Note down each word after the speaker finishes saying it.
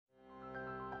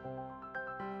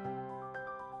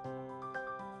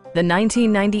The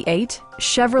 1998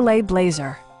 Chevrolet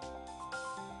Blazer.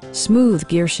 Smooth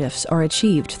gear shifts are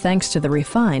achieved thanks to the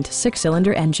refined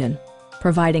six-cylinder engine,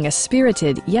 providing a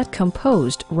spirited yet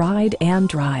composed ride and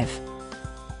drive.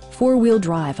 Four-wheel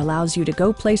drive allows you to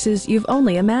go places you've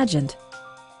only imagined.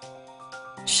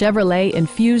 Chevrolet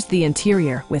infused the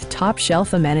interior with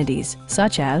top-shelf amenities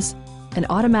such as an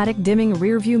automatic dimming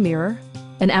rear-view mirror,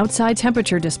 an outside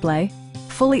temperature display,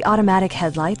 fully automatic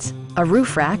headlights, a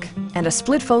roof rack, and a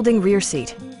split-folding rear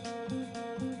seat.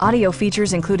 Audio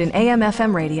features include an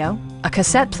AM/FM radio, a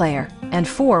cassette player, and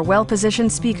 4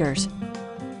 well-positioned speakers.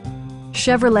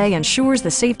 Chevrolet ensures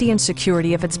the safety and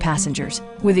security of its passengers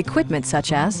with equipment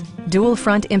such as dual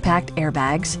front impact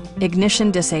airbags,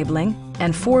 ignition disabling,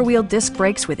 and 4-wheel disc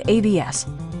brakes with ABS.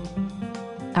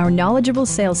 Our knowledgeable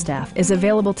sales staff is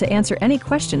available to answer any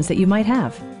questions that you might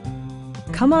have.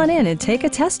 Come on in and take a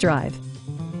test drive.